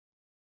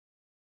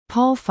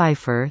Paul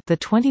Pfeiffer, the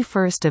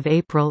 21st of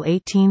April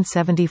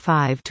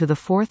 1875 to the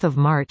 4th of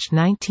March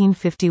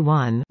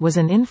 1951, was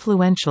an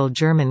influential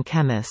German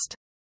chemist.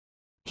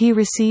 He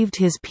received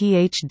his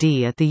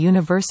PhD at the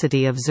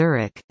University of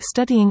Zurich,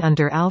 studying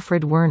under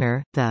Alfred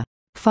Werner, the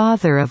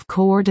father of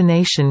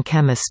coordination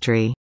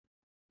chemistry.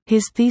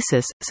 His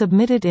thesis,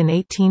 submitted in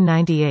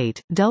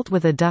 1898, dealt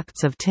with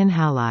adducts of tin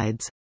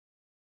halides.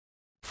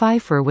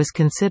 Pfeiffer was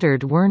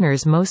considered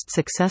Werner's most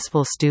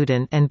successful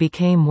student and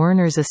became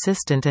Werner's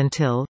assistant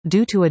until,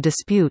 due to a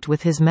dispute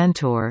with his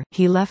mentor,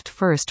 he left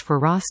first for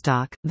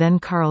Rostock, then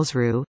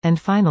Karlsruhe, and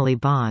finally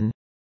Bonn.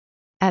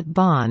 At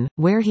Bonn,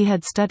 where he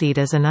had studied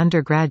as an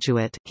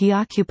undergraduate, he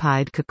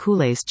occupied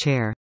Kekulé's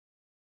chair.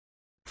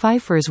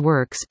 Pfeiffer's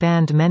work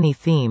spanned many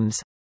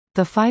themes.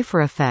 The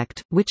Pfeiffer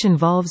effect, which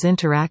involves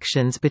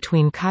interactions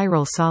between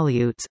chiral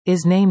solutes,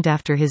 is named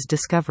after his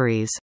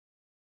discoveries.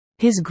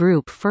 His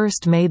group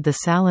first made the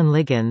Salin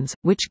ligands,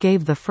 which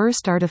gave the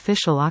first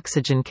artificial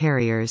oxygen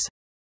carriers.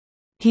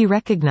 He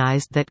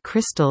recognized that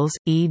crystals,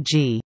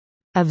 e.g.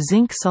 of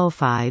zinc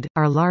sulfide,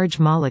 are large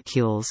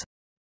molecules.